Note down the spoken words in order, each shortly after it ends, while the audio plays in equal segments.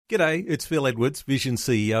G'day, it's Phil Edwards, Vision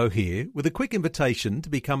CEO here, with a quick invitation to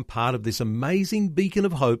become part of this amazing beacon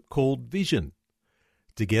of hope called Vision.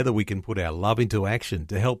 Together we can put our love into action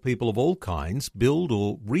to help people of all kinds build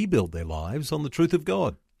or rebuild their lives on the truth of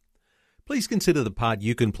God. Please consider the part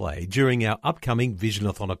you can play during our upcoming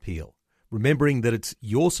Visionathon appeal, remembering that it's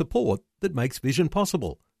your support that makes Vision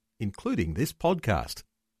possible, including this podcast.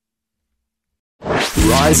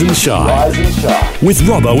 Rise and Shine with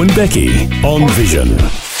Robbo and Becky on Vision.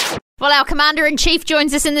 Well, our Commander-in-Chief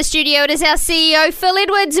joins us in the studio. It is our CEO, Phil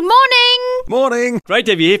Edwards. Morning! Morning! Great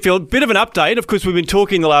to have you here, Phil. Bit of an update. Of course, we've been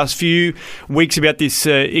talking the last few weeks about this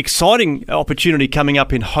exciting opportunity coming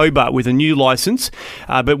up in Hobart with a new licence,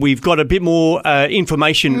 but we've got a bit more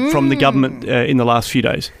information from the government in the last few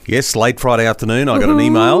days. Yes, late Friday afternoon, I got an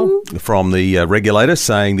email from the regulator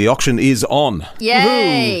saying the auction is on.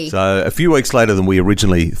 Yay! So a few weeks later than we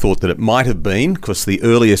originally thought that it might have been, because the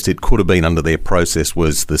earliest it could have been under their process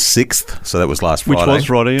was the 6th. So that was last Friday. Which was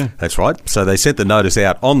Friday, yeah. That's right. So they sent the notice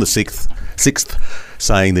out on the 6th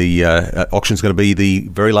saying the auction's going to be the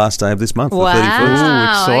very last day of this month, wow. the 31st. Ooh,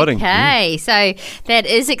 exciting. Okay, so that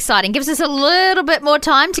is exciting. Gives us a little bit more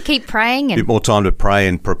time to keep praying. A bit more time to pray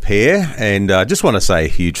and prepare. And I just want to say a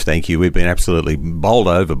huge thank you. We've been absolutely bowled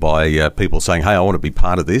over by people saying, hey, I want to be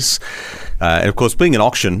part of this. And, of course, being an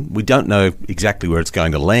auction, we don't know exactly where it's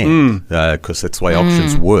going to land because that's the way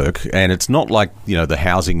auctions work. And it's not like, you know, the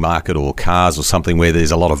housing market or cars or something where there's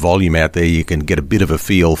a lot of volume out there. You can get a bit of a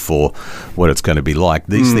feel for what it's going to be like.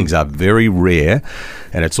 These things are very rare,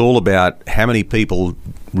 and it's all about how many people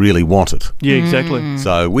really want it. Yeah, exactly.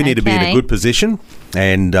 So we need to be in a good position.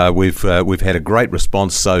 And we've had a great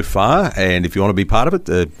response so far. And if you want to be part of it,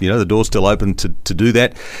 the door's still open to do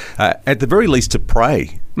that. At the very least, to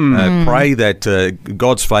pray. Pray that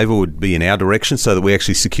God's favour would be in our direction so that we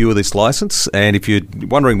actually secure this licence. And if you're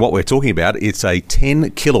wondering what we're talking about, it's a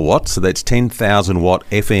 10 kilowatt, so that's 10,000 watt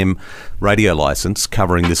FM radio licence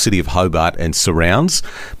covering the city of Hobart and surrounds,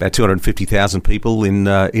 about 250,000 people in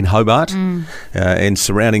Hobart and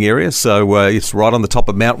surrounding areas. So it's right on the top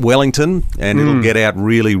of Mount Wellington, and it'll get out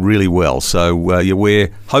really, really well. So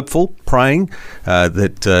we're hopeful, praying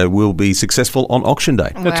that we'll be successful on auction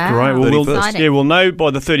day. That's great. Well, we'll know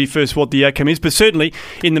by the 31st what the outcome is, but certainly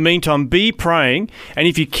in the meantime, be praying, and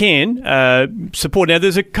if you can, support. Now,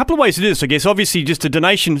 there's a couple of ways to do this, I guess. Obviously, just a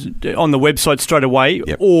donation on the website straight away,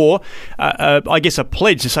 or I guess a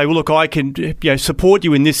pledge to say, well, look, I can support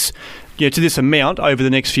you in this, to this amount over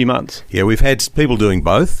the next few months. Yeah, we've had people doing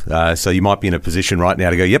both. So you might be in a position right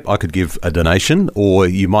now to go, yep, I could give a donation, or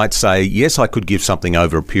you might say, yes, I could give something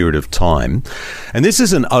over a period of time. And this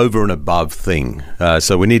is an over and above thing.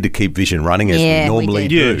 So we need to keep Vision running as we normally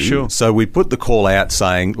do. Yeah, sure. So we put the call out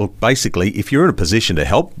saying, look, basically, if you're in a position to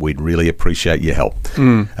help, we'd really appreciate your help.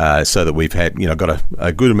 So that we've had, got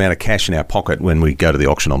a good amount of cash in our pocket when we go to the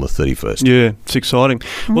auction on the 31st. Yeah, it's exciting.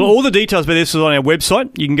 Well, all the details about this is on our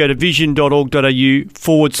website. You can go to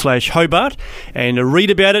vision.org.au/Hobart and read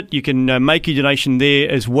about it. You can make your donation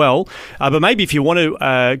there as well. But maybe if you want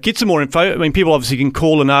to get some more info, I mean, people obviously can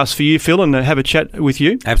call and ask for you, Phil, and have a chat with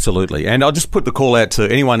you. Absolutely. And I'll just put the call out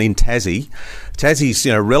to anyone in Tassie. Tassie's,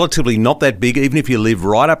 relatively not that big, even if you live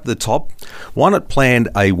right up the top. Why not plan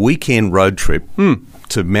a weekend road trip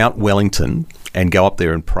to Mount Wellington and go up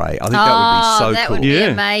there and pray? I think that would be so that cool. would be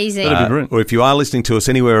amazing. That'd be brilliant. Or if you are listening to us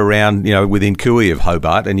anywhere around, within Cooey of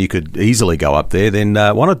Hobart, and you could easily go up there, then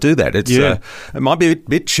why not do that? It's it might be a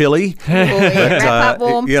bit chilly, but wrap up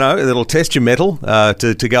warm. It'll test your mettle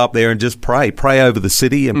to go up there and just pray over the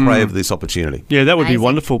city and pray over this opportunity. Yeah, that would be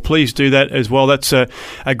wonderful. Please do that as well. That's a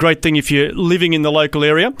great thing if you're living in the local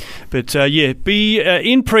area. But be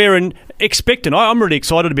in prayer and expectant. I'm really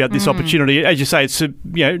excited about this opportunity. As you say, it's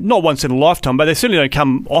not once in a lifetime, but they certainly don't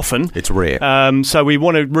come often. It's rare. So we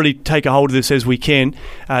want to really take a hold of this as we can.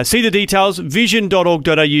 See the details,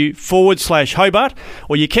 vision.org.au/Hobart,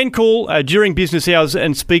 or you can call during business hours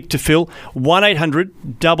and speak to Phil.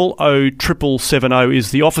 1-800-00-770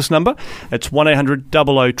 is the office number. That's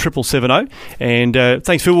 1-800-00-770. And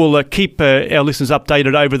thanks, Phil. We'll keep our listeners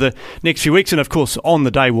updated over the next few weeks. And, of course, on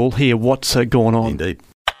the day, we'll hear what's going on. Indeed.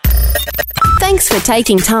 Thanks for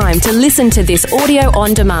taking time to listen to this audio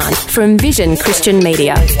on demand from Vision Christian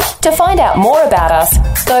Media. To find out more about us,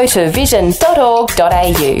 go to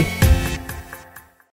vision.org.au.